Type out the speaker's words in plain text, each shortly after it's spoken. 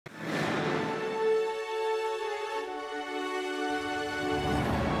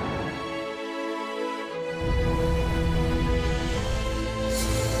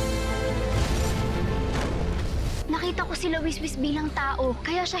ni Lawiswis bilang tao.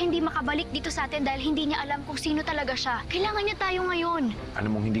 Kaya siya hindi makabalik dito sa atin dahil hindi niya alam kung sino talaga siya. Kailangan niya tayo ngayon.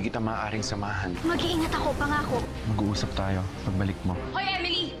 Alam mong hindi kita maaaring samahan. Mag-iingat ako, pangako. Mag-uusap tayo pagbalik mo. Hoy,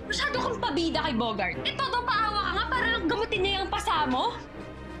 Emily! Masyado kang pabida kay Bogart. Todo paawa ka nga para lang gamutin niya yung pasa mo.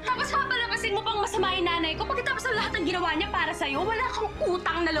 Tapos papalabasin mo pang masama yung nanay ko pagkatapos ng lahat ng ginawa niya para sa'yo. Wala kang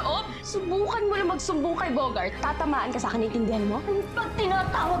utang na loob. Subukan mo lang magsumbong kay Bogart. Tatamaan ka sa akin, naiintindihan mo? Pag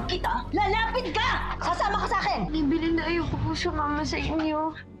tinatawag kita, lalapit ka! Sasama ka sa akin! Bibilin na ayoko po sumama sa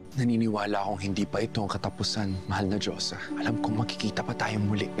inyo. Naniniwala akong hindi pa ito ang katapusan, mahal na Diyosa. Alam kong magkikita pa tayong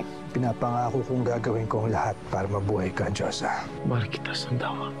muli. Pinapangako kong gagawin ko ang lahat para mabuhay ka, Diyosa. Mahal kita,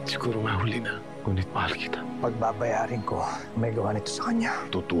 Sandawa. Siguro nga huli na. Ngunit mahal kita. Pagbabayarin ko, may gawa nito sa kanya.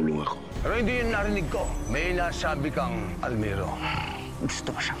 Tutulong ako. Pero hindi yun narinig ko. May nasabi kang Almiro.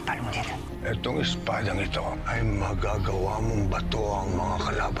 Gusto mo siyang talunin. Itong espadang ito ay magagawa mong bato ang mga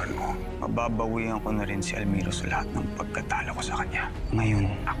kalaban mo. Mababawian ko na rin si Almiro sa lahat ng pagkatalo ko sa kanya. Ngayon,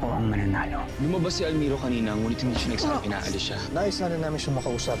 ako ang mananalo. Lumabas si Almiro kanina, ngunit hindi siya nagsabi pinaalis siya. Nais na namin siya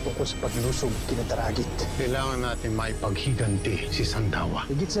makausap tungkol sa paglusog kinataragit. Kailangan natin maipaghiganti si Sandawa.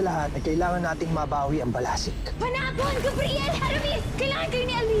 Higit sa lahat ay kailangan nating mabawi ang balasik. Panakon! Gabriel! Aramis! Kailangan kayo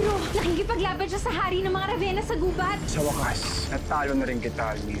ni Almiro! Nakikipaglaban siya sa hari ng mga Ravenas sa gubat! Sa wakas, natalo na rin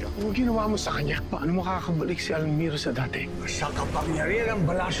kita, Almiro. Ano ginawa mo sa kanya? Paano makakabalik si Almiro sa dati? Sa kapangyarihan ng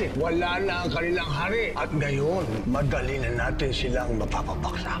balasik, wala na ang kanilang hari. At ngayon, madali na natin silang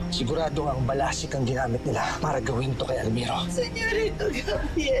mapapabaksak. Sigurado ang balasik ang ginamit nila para gawin to kay Almiro. Senyorito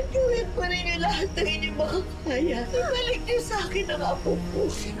Gabriel, gawin pa rin yung lahat ng inyong makakaya. Ibalik niyo sa akin ang apo ko.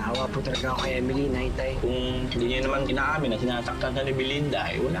 Nawa po talaga ako kay Emily, Naitay. Kung hindi niya naman inaamin na sinasaktan ka ni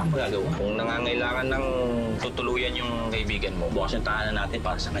Belinda, wala akong magagawa. Kung nangangailangan ng tutuluyan yung kaibigan mo, bukas yung tahanan natin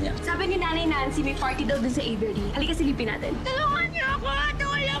para sa kanya. Sabi ni Nanay Nancy, may party daw dun sa Avery. Halika silipin natin. Tulungan niyo ako!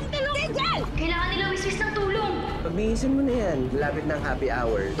 Tulong! Tigil! Kailangan ni Lawiswis ng tulong. Pagbihisan mo na yan. Malapit ng happy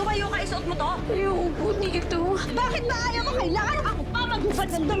hour. Tumayo ka, isuot mo to! Ayoko po nito. Bakit ba ayaw mo? Kailangan ako pa magubad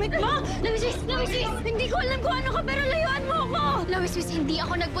ng damit mo! Lawiswis! Lawiswis! Hindi ko alam kung ano ka, pero layuan mo ako! Lawiswis, hindi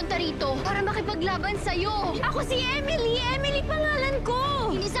ako nagpunta rito para makipaglaban sa'yo. Ako si Emily! Emily pangalan ko!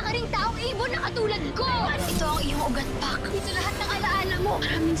 Isa ka ring taong ibon na katulad ko. Ito ang iyong ugat, Pak. Ito lahat ng alaala mo.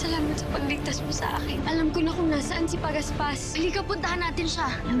 Maraming salamat sa pagligtas mo sa akin. Alam ko na kung nasaan si Pagaspas. Halika, puntahan natin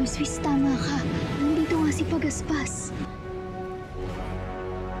siya. Lawiswis, tama ka. Nandito nga si Pagaspas.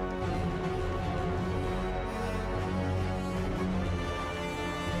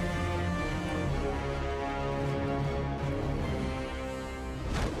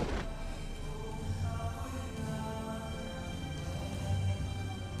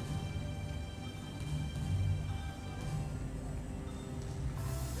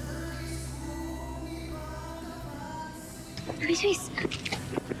 Lawiswis!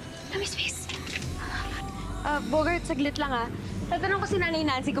 Lawiswis! Bogart, saglit lang ah. Tatanong ko si Nanay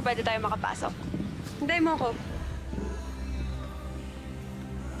Nancy kung pwede tayo makapasok. Hintayin mo ako.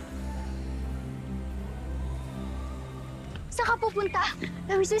 Saan ka pupunta?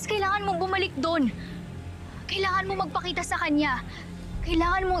 Lawiswis, kailangan mong bumalik doon. Kailangan mong magpakita sa kanya.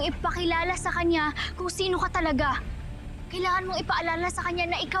 Kailangan mong ipakilala sa kanya kung sino ka talaga. Kailangan mong ipaalala sa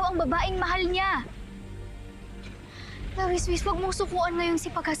kanya na ikaw ang babaeng mahal niya. Lawiswis, huwag mong sukuan ngayon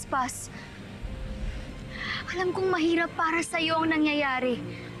si Pagaspas. Alam kong mahirap para sa'yo ang nangyayari.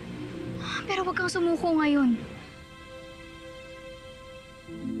 Pero huwag kang sumuko ngayon.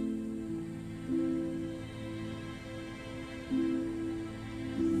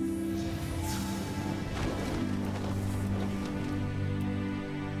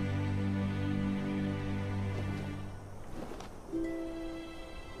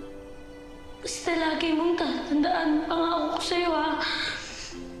 Basta lagi mong tatandaan, pangako ko sa'yo ha.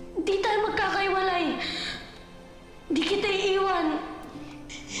 Hindi tayo magkakaiwalay. Hindi kita iiwan.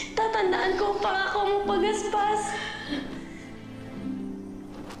 Tatandaan ko ang pangako mo, Pagaspas.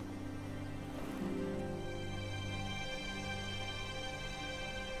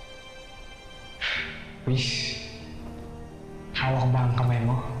 Miss, hawak ba ang kamay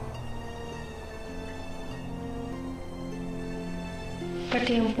mo?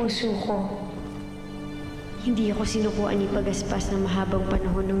 Pati ang puso ko. Hindi ako sinukuan ni Pagaspas na mahabang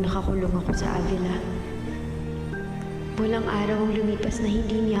panahon nung nakakulong ako sa Avila. Walang araw ang lumipas na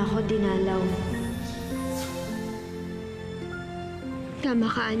hindi niya ako dinalaw. Tama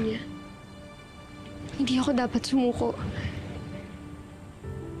ka, Anya. Hindi ako dapat sumuko.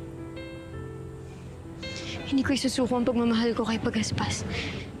 Hindi ko isusuko ang pagmamahal ko kay Pagaspas.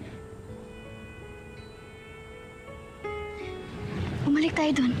 Bumalik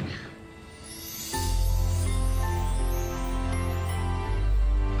tayo doon.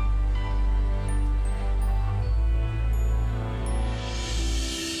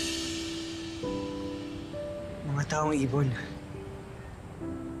 Mga taong ibon.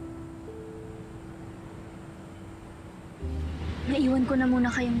 Naiwan ko na muna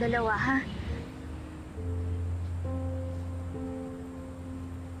kayong dalawa, ha?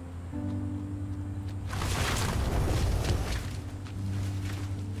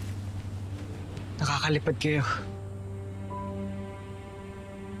 Nakakalipad kayo.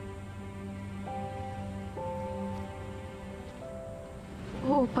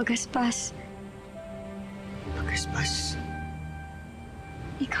 Oo, Pagaspas. Pagaspas.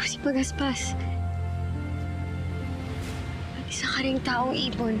 Ikaw si Pagaspas. At isa ka ring taong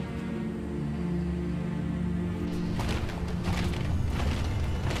ibon.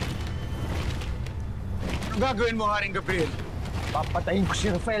 Anong gagawin mo, Haring Gabriel? Papatayin ko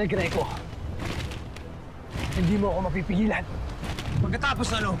si Rafael Greco. Hindi mo ako mapipigilan. Pagkatapos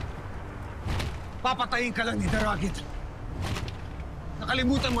ano, papatayin ka lang ni Daragit.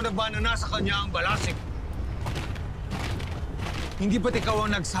 Nakalimutan mo na ba na nasa kanya ang balasik? Hindi ba't ikaw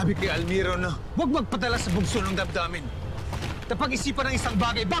ang nagsabi kay Almiro na huwag magpadala sa bugso ng damdamin? Napag-isipan ng isang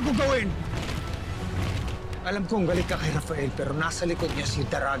bagay bago gawin! Alam kong galit ka kay Rafael pero nasa likod niya si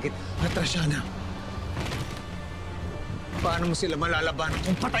Daragit at Trasiana. Paano mo sila malalaban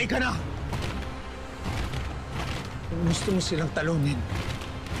kung patay ka na? Kung gusto mo silang talunin,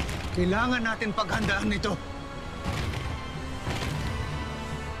 kailangan natin paghandaan ito.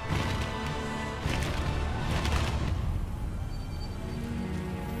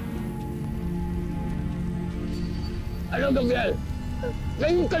 Ano, Gabriel?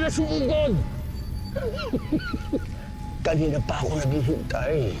 Ngayon ka na sumugod! Kanina pa ako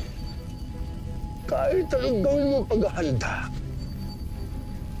naghihintay. Kahit anong gawin mo paghahanda.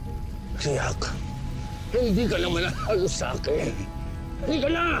 Tiyak, hindi ka na mananalo sa akin. Hindi ka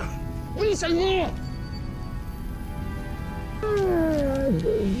na! Bilisan mo!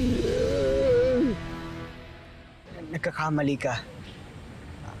 Nagkakamali ka.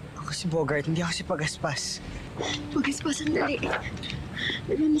 Ako si Bogart, hindi ako si Pagaspas. Pagaspas, sandali.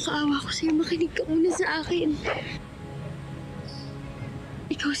 Nagmamakaawa ko sa'yo. Makinig ka muna sa akin.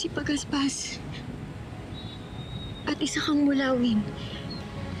 Ikaw si Pagaspas. At isa kang Mulawin.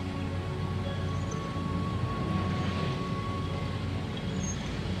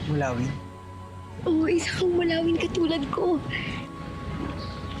 Mulawin? Oo, isa kang Mulawin katulad ko.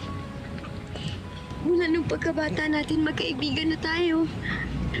 Mula nung pagkabata natin, magkaibigan na tayo.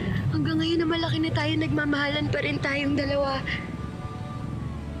 Hanggang ngayon na malaki na tayo, nagmamahalan pa rin tayong dalawa.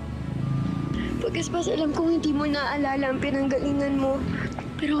 Pagaspas, alam kong hindi mo naaalala ang pinanggalingan mo.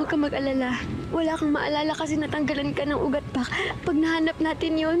 Pero huwag kang mag-alala. Wala kang maalala kasi natanggalan ka ng ugat pa. Pag nahanap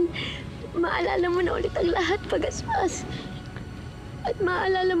natin yun, maalala mo na ulit ang lahat, Pagaspas. At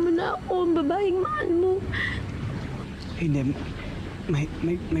maalala mo na ako ang babaeng mahal mo. Hindi.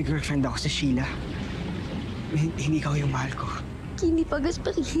 May girlfriend ako sa Sheila. Hindi ikaw yung mahal ko. Hindi,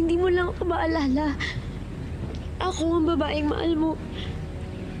 Pagaspas. Hindi mo lang ako maalala. Ako ang babaeng mahal mo.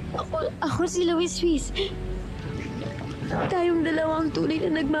 Ako si Luis Swiss. Tayong dalawang tunay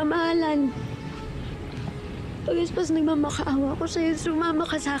na nagmamahalan. Pagaspas, nagmamakaawa ko sa'yo. Sumama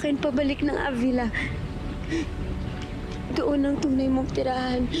ka sa akin pabalik ng Avila. Doon ang tunay mong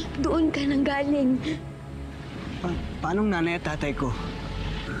tirahan. Doon ka nang galing. Paanong nanay at tatay ko?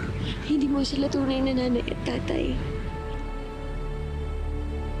 Hindi mo sila tunay na nanay at tatay.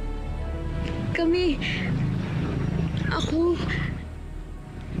 Kami. Ako.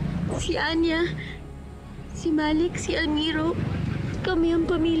 Si Anya. Si Malik, si Almiro. Kami ang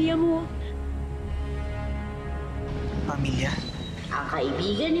pamilya mo. Pamilya? Ang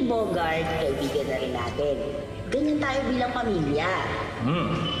kaibigan ni Bogart, kaibigan na rin natin. Ganyan tayo bilang pamilya.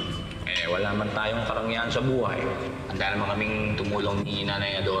 Wala man tayong karangyaan sa buhay. Handa naman kaming tumulong ni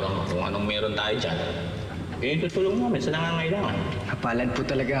Nanay Adora mo kung anong meron tayo dyan. Tutulong namin sa nangangailangan. Kapalad po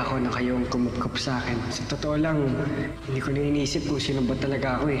talaga ako na kayong kumupkap sa akin. Sa totoo lang, hindi ko na iniisip kung sino ba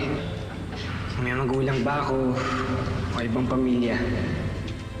talaga ako eh. Kung may magulang ba ako o ibang pamilya.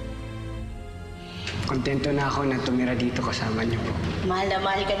 Kontento na ako na tumira dito kasama niyo po. Mahal na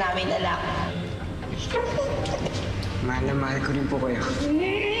mahal ka namin, anak. Mahal na mahal ko rin po kayo.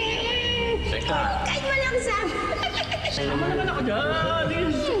 Teka. Kahit mo lang, Sam. Sama naman ako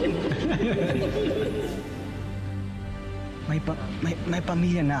dyan. May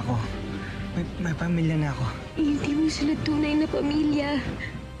pamilya na ako. May pamilya na ako. Hindi mo sila tunay na pamilya.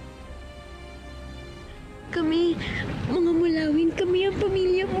 Kami, mga Mulawin, kami ang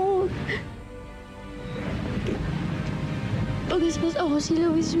pamilya mo. Pagaspas, ako si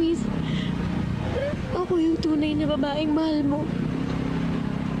Luis Swiss. Ako yung tunay na babaeng mahal mo.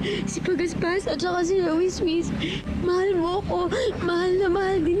 Si Pagaspas at saka si Luis Swiss. Mahal mo ako. Mahal na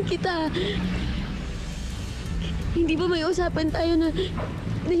mahal din kita. Hindi ba may usapan tayo na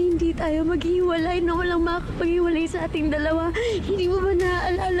hindi tayo maghiwalay, na walang makakapaghiwalay sa ating dalawa? Hindi mo ba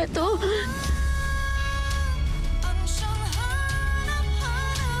naaalala to?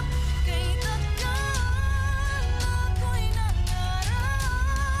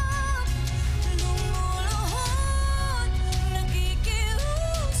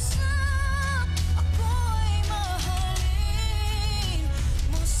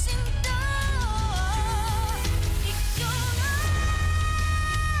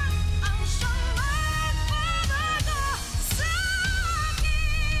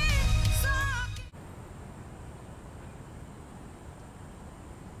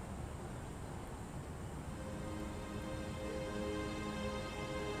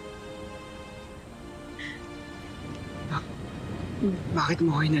 Bakit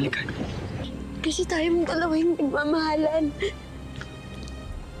mo ako hinalikan? Kasi tayong dalawa yung nagmamahalan.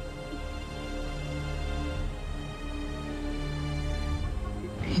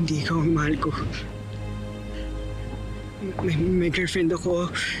 Hindi ikaw ang mahal ko. May girlfriend ako,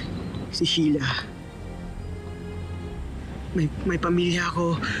 si Sheila. May pamilya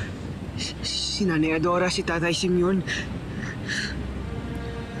ako, si Nanay Adora, si Tatay Simeon.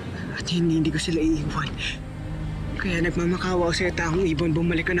 At hindi ko sila iiwan. Kaya nagmamakawa ako sa'yo, taong ibon,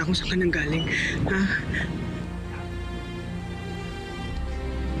 bumalik ka na kung saan ka nang galing. Ha?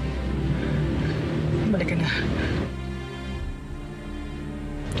 Bumalik ka na.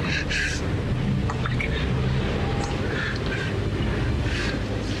 Bumalik ka na.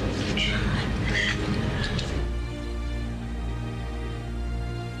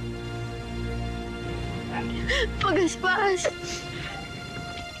 Pagaspas!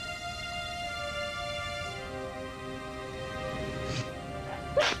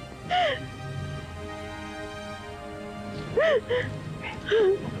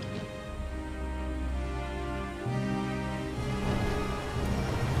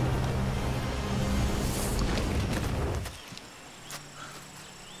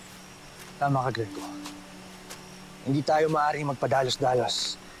 Tama ka, Greggo. Hindi tayo maaaring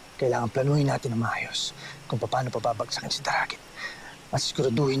magpadalos-dalos. Kailangan planuhin natin na maayos kung paano papabagsakin si Daragin. At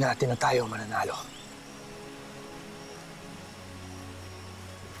siguraduhin natin na tayo ang mananalo.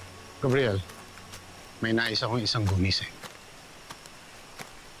 Gabriel, may nais akong isang gumising.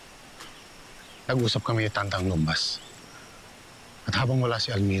 Nag-usap kami ni Tantang Lumbas. At habang wala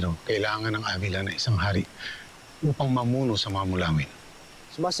si Almiro, kailangan ng Avila na isang hari upang mamuno sa mga Mulawin.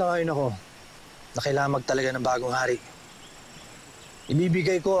 Sumasangayon ako na kailangan magtalaga ng bagong hari.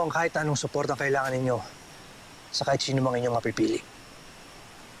 Ibibigay ko ang kahit anong support ang kailangan ninyo sa kahit sino mang inyong mapipili.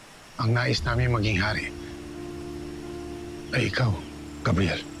 Ang nais namin maging hari ay ikaw,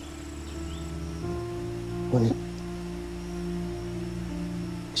 Gabriel. Ngunit,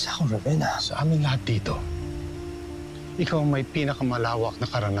 isa akong Ravena. Sa amin lahat dito, ikaw ang may pinakamalawak na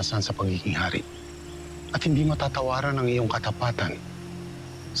karanasan sa pagiging hari. At hindi matatawaran ang iyong katapatan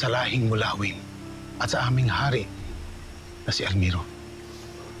sa lahing Mulawin at sa aming hari na si Almiro.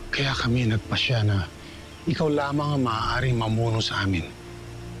 Kaya kami nagpasya na ikaw lamang ang maaaring mamuno sa amin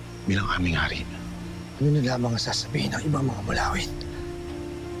bilang aming hari. Ano na lamang ang sasabihin ng ibang mga Mulawin?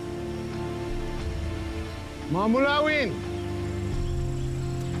 Mga Mulawin!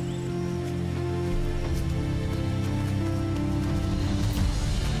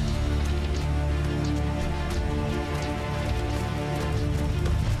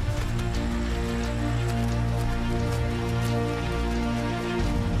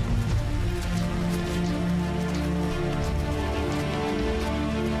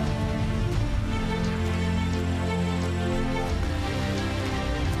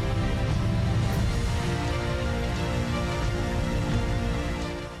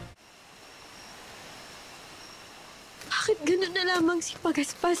 Bakit gano'n na lamang si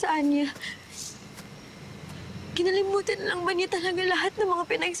Pagaspas, Anya? Kinalimutan na lang ba niya talaga lahat ng mga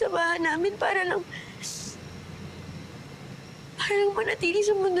pinagsamahan namin para lang manatili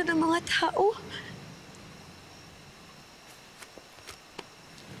sa mundo ng mga tao?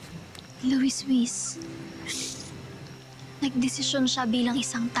 Luis, nagdesisyon siya bilang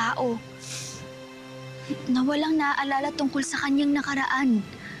isang tao na walang naaalala tungkol sa kanyang nakaraan.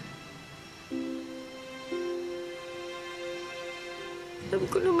 Alam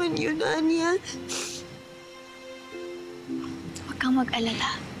ko naman yun, Anya. Huwag kang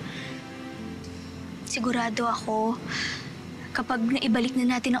mag-alala. Sigurado ako, kapag naibalik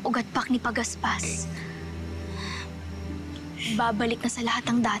na natin ang ugat-pak ni Pagaspas, babalik na sa lahat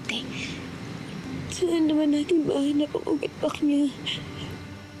ang dati. Saan naman natin mahanap ang ugat-pak niya?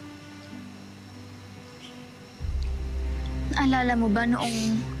 Naalala mo ba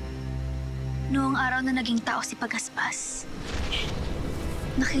noong Noong araw na naging tao si Pagaspas,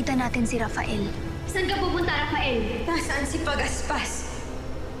 nakita natin si Rafael. Saan ka pupunta, Rafael? Nasaan si Pagaspas?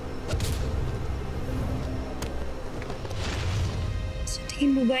 Sa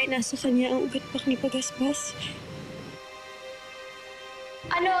tingin mo ba ay nasa kanya ang ugat-pak ni Pagaspas?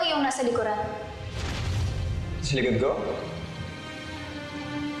 Ano ang iyong nasa likuran? Sa likod ko?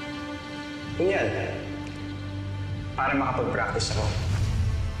 Kunyan. Para makapag-practice ako.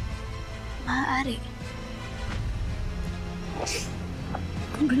 Maaari.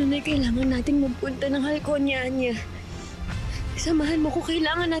 Kung gano'n ay kailangan nating magpunta ng Halconia niya. Samahan mo ko,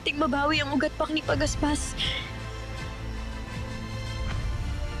 kailangan nating mabawi ang ugat-pak ni Pagaspas.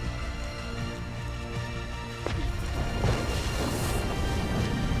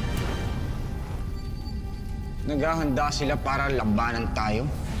 Naghahanda sila para labanan tayo?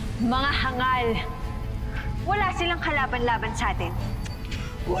 Mga hangal. Wala silang kalaban-laban sa atin.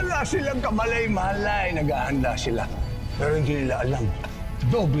 Wala silang kamalay-malay. Naghahanda sila. Pero hindi nila alam.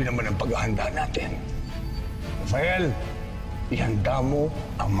 Doble naman ang paghahanda natin. Rafael, ihanda mo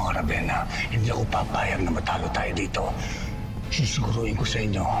ang mga Ravena. Hindi ako papayag na matalo tayo dito. Sisiguruhin ko sa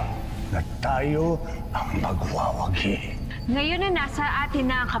inyo na tayo ang magwawagi. Ngayon na nasa atin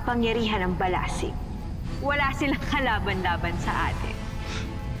na ang kapangyarihan ng balasik. Wala silang kalaban-laban sa atin.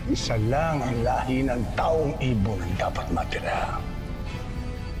 Isa lang ang lahi ng taong ibon ang dapat matira.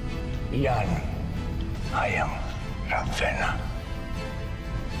 Yan ay ang Ravena.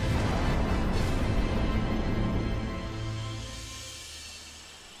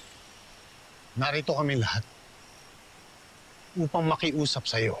 Narito kami lahat upang makiusap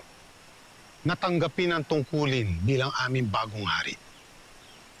sa iyo na tanggapin ang tungkulin bilang aming bagong hari.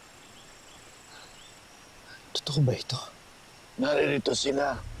 Totoo ba ito? Naririto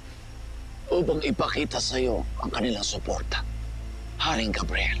sila upang ipakita sa iyo ang kanilang suporta. Haring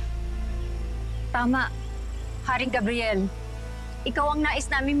Gabriel. Tama, Haring Gabriel. Ikaw ang nais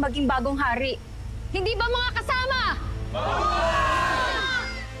namin maging bagong hari. Hindi ba mga kasama?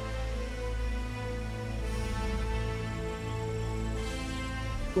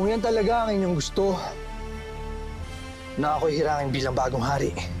 Kung yan talaga ang inyong gusto, na ako'y hirangin bilang bagong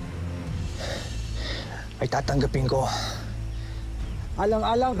hari, ay tatanggapin ko.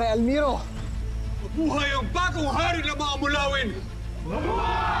 Alang-alang kay Almiro! Mabuhay ang bagong hari ng mga Mulawin!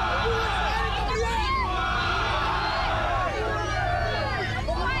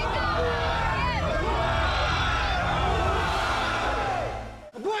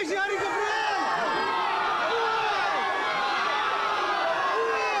 Mabuhay si Hari Gabriel!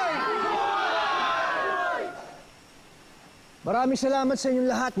 Maraming salamat sa inyong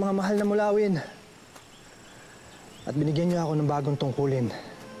lahat, mga mahal na Mulawin. At binigyan niyo ako ng bagong tungkulin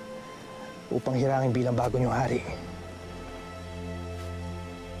upang hirangin bilang bago niyong hari.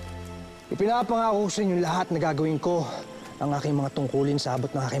 Ipinapangako ko sa inyong lahat na gagawin ko ang aking mga tungkulin sa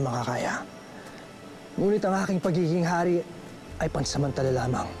abot ng aking makakaya. Ngunit ang aking pagiging hari ay pansamantala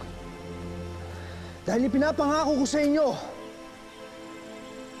lamang. Dahil ipinapangako ko sa inyo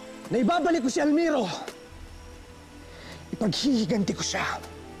na ibabalik ko si Almiro. Ipaghihiganti ko siya.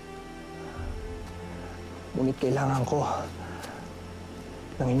 Ngunit kailangan ko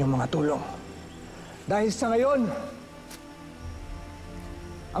ng inyong mga tulong. Dahil sa ngayon,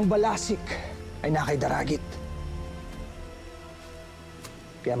 ang balasik ay nakaidaragit.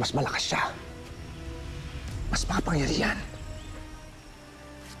 Kaya mas malakas siya. Mas makapangyarihan.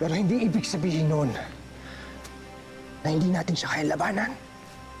 Pero hindi ibig sabihin nun na hindi natin siya kaya labanan.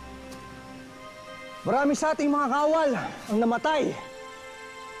 Marami sa ating mga kawal ang namatay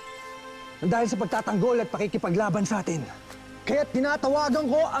dahil sa pagtatanggol at pakikipaglaban sa atin. Kaya't tinatawagan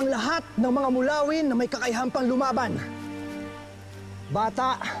ko ang lahat ng mga Mulawin na may kakayahang pang lumaban.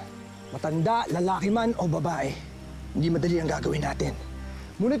 Bata, matanda, lalaki man o babae, hindi madali ang gagawin natin.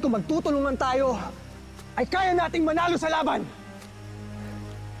 Ngunit kung magtutulungan tayo, ay kaya nating manalo sa laban!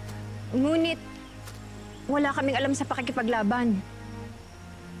 Ngunit, wala kaming alam sa pakikipaglaban.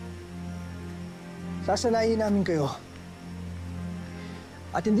 Sasanayin namin kayo.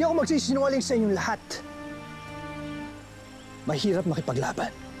 At hindi ako magsisinungaling sa inyong lahat. Mahirap makipaglaban.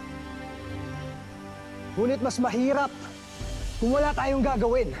 Ngunit mas mahirap kung wala tayong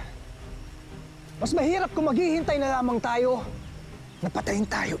gagawin. Mas mahirap kung maghihintay na lamang tayo na patayin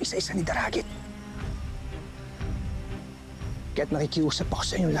tayo isa-isa ni Daragit. Kaya't nakikiusap ako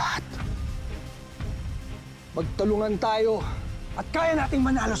sa inyong lahat. Magtulungan tayo at kaya nating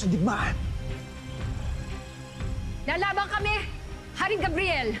manalo sa digmaan. Lalaban kami, Haring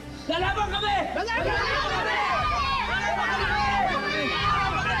Gabriel! Lalaban kami! Lalaban kami!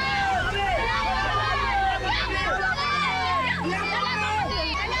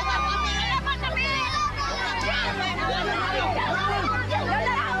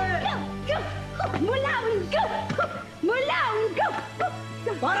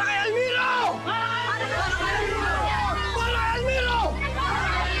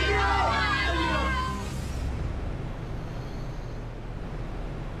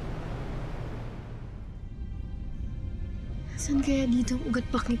 Saan kaya dito ang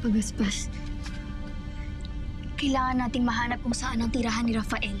ugat-pak ni Pagaspas? Kailangan nating mahanap kung saan ang tirahan ni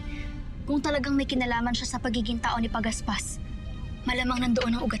Rafael. Kung talagang may kinalaman siya sa pagiging tao ni Pagaspas, malamang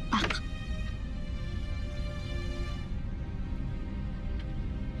nandoon ang ugat-pak.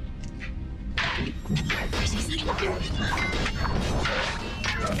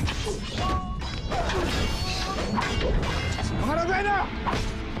 Mga Ravena!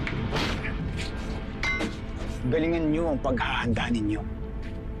 Galingan niyo ang paghahanda ninyo.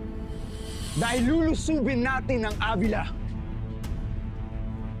 Dahil lulusubin natin ang Avila.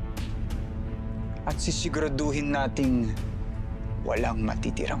 At sisiguraduhin nating walang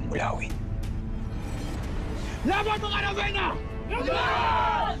matitirang Mulawin. Laban mga Ravena!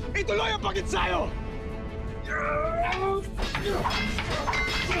 Laban! Ituloy ang pag-ensayo!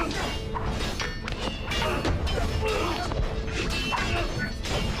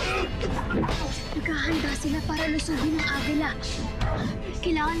 Naghahanda sila para lusubin ang Avila.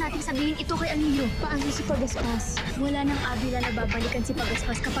 Kailangan nating sabihin ito kay Almiro. Paano si Pagaspas? Wala nang Avila na babalikan si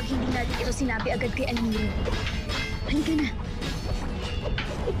Pagaspas kapag hindi natin ito sinabi agad kay Almiro. Halika na.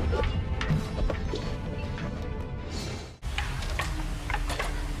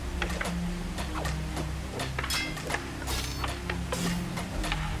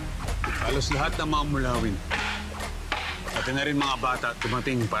 Halos lahat ng mga Mulawin, pati na rin mga bata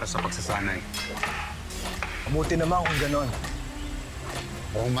dumating para sa pagsasanay. Mabuti naman kung ganon.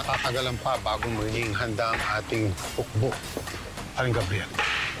 Kung matatagalan pa bago magiging handa ang ating hukbo, Haring Gabriel.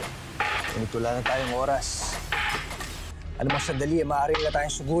 Ngunit wala na tayong oras. Alam mo, sandali, maaari na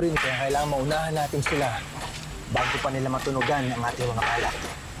tayong sugurin kaya kailangan maunahan natin sila bago pa nila matunugan ang ating mga kalat.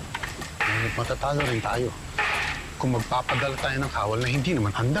 Ngunit matatalo rin tayo kung magpapadala tayo ng kawal na hindi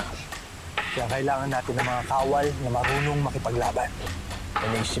naman handa. Kaya kailangan natin ng mga kawal na marunong makipaglaban. May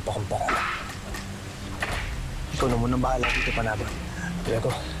naisip akong paraan. Ikaw na munang bahala dito, Panaban.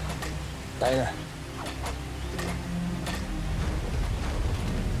 Diego, tayo na.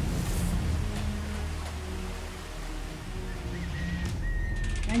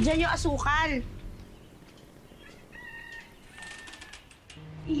 Nandiyan yung asukal.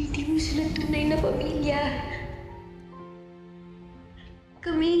 Hindi mo sila tunay na pamilya.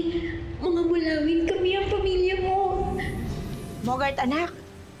 Kami, mga Mulawin, kami ang pamilya mo. Bogart, anak.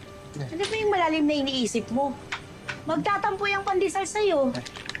 Ano ba yung malalim na iniisip mo? Magtatampo yung pandesal sa'yo.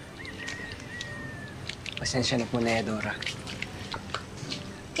 Pasensya na po na, Dora.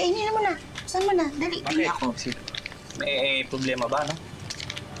 Kainin mo na. Saan mo na? Dali, hindi ako. May problema ba, no?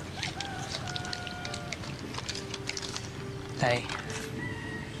 Tay,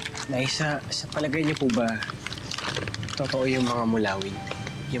 sa palagay niyo po ba, totoo yung mga Mulawin?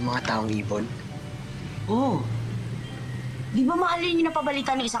 Yung mga taong ibon? Oo. Di ba maalin niyo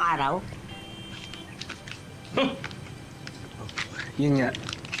napabalita ng isang araw? Yun nga.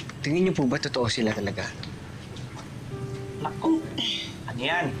 Tingin niyo po ba totoo sila talaga? Naku, ano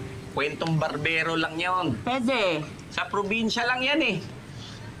yan? Kwentong barbero lang yon. Pwede. Sa probinsya lang yan eh.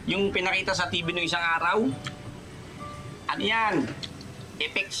 Yung pinakita sa TV noong isang araw. Ano yan?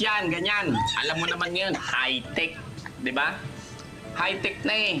 Effects yan, ganyan. Alam mo naman yan, high-tech. Di ba? High-tech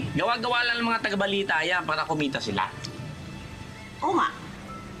na eh. Gawa-gawa lang ng mga taga-balita yan para kumita sila. Oo nga.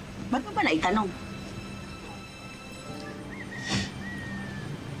 Ba't mo ba naitanong?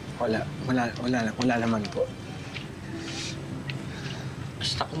 Wala naman po.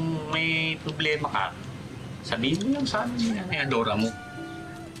 Basta kung may problema ka, sabihin mo lang sa amin yan, Adora mo.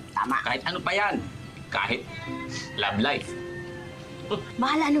 Tama. Kahit ano pa yan. Kahit love life.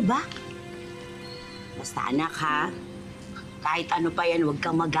 Mahal ano ba? Basta anak ha, kahit ano pa yan, huwag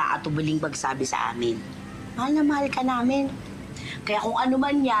kang mag-aatubaling magsabi sa amin. Mahal na mahal ka namin. Kaya kung ano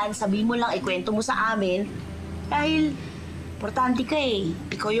man yan, sabihin mo lang, ikwento mo sa amin. Dahil, importante ka eh.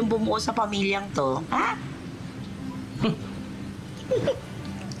 Ikaw yung bumuo sa pamilyang to, ha?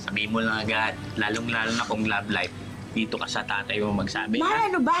 Sabihin mo lang agad, lalong-lalo na kung love life. Dito ka sa tatay mo magsabi.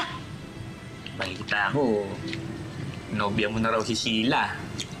 Mahal ano ba? Balita ko, nobya mo na raw si Sheila.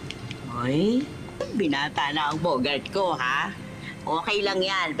 Hoy, binata na ang Bogart ko, ha? Okay lang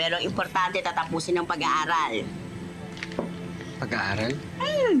yan, pero importante tatapusin ang pag-aaral. Pag-aaral?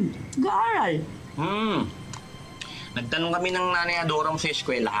 Pag-aaral. Nagtanong kami ng nanay Adora mo sa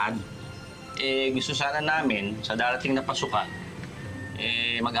eskwelahan. Gusto sana namin, sa darating na pasukan,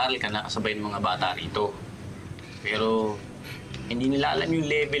 mag-aaral ka na kasabay ng mga bata rito. Pero, hindi nila alam yung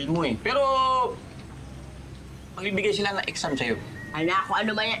level mo eh. Pero, magbibigay sila ng exam sa'yo. Anak, kung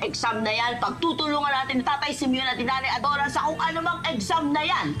ano ba yung exam na yan, pagtutulungan natin ni Tatay Simeon at ni Nanay Adora sa kung ano mang exam na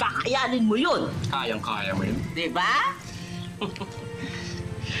yan, kakayanin mo yun. Kayang-kaya mo yun. Diba?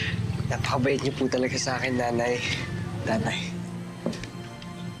 Napakabait niyo po talaga sa akin, Nanay. Tatay.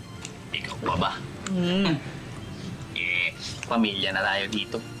 Pa ba? Eh, pamilya na tayo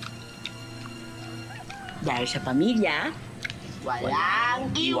dito. Dahil sa pamilya, walang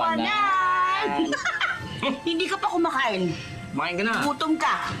iwanan! Hindi ka pa kumakain. Kumain ka na. Gutom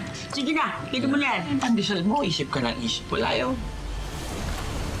ka. Sige na, pili mo na yan. Ang pandesal mo, isip ka ng isip. Wala yun.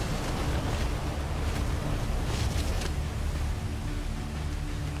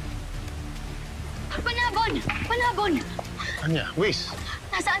 Panabon! Panabon! Kanya, Whis,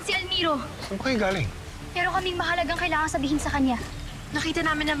 Nasaan si Almiro? saan kayo galing? Pero kaming mahalagang kailangan sabihin sa kanya. Nakita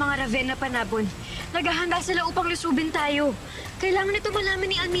namin ang mga Ravena Panabon. Naghahanda sila upang lusubin tayo. Kailangan ito malaman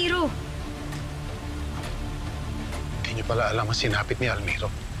ni Almiro. Hindi niyo pala alam ang sinapit ni Almiro.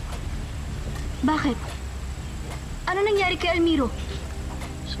 Bakit? Ano nangyari kay Almiro?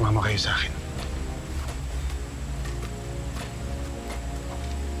 Sumama kayo sa akin.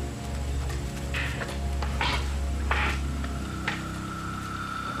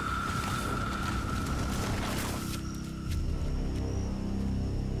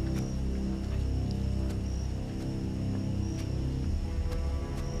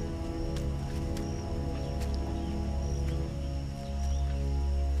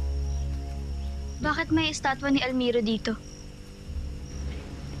 Bakit may estatwa ni Almiro dito?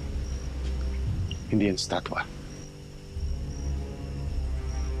 Hindi yan statwa.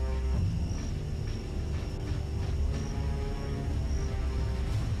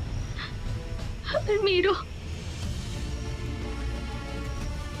 Almiro!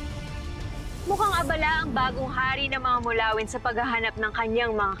 Mukhang abala ang bagong hari ng mga Mulawin sa paghahanap ng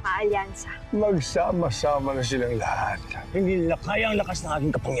kanyang mga kaalyansa. Magsama-sama na silang lahat. Hindi nila kaya ang lakas ng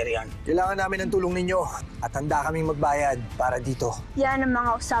aking kapangyarihan. Kailangan namin ng tulong ninyo at handa kaming magbayad para dito. Yan ang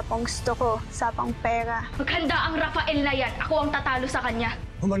mga usapang gusto ko. Usapang pera. Maghanda ang Rafael na yan. Ako ang tatalo sa kanya.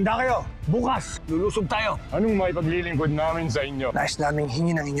 Humanda kayo! Bukas, lulusob tayo! Anong may paglilingkod namin sa inyo? Nais naming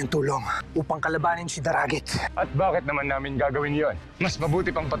hingin ang inyong tulong upang kalabanin si Daragit. At bakit naman namin gagawin yon? Mas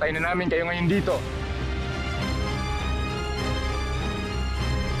mabuti pang patay na namin kayo ngayon dito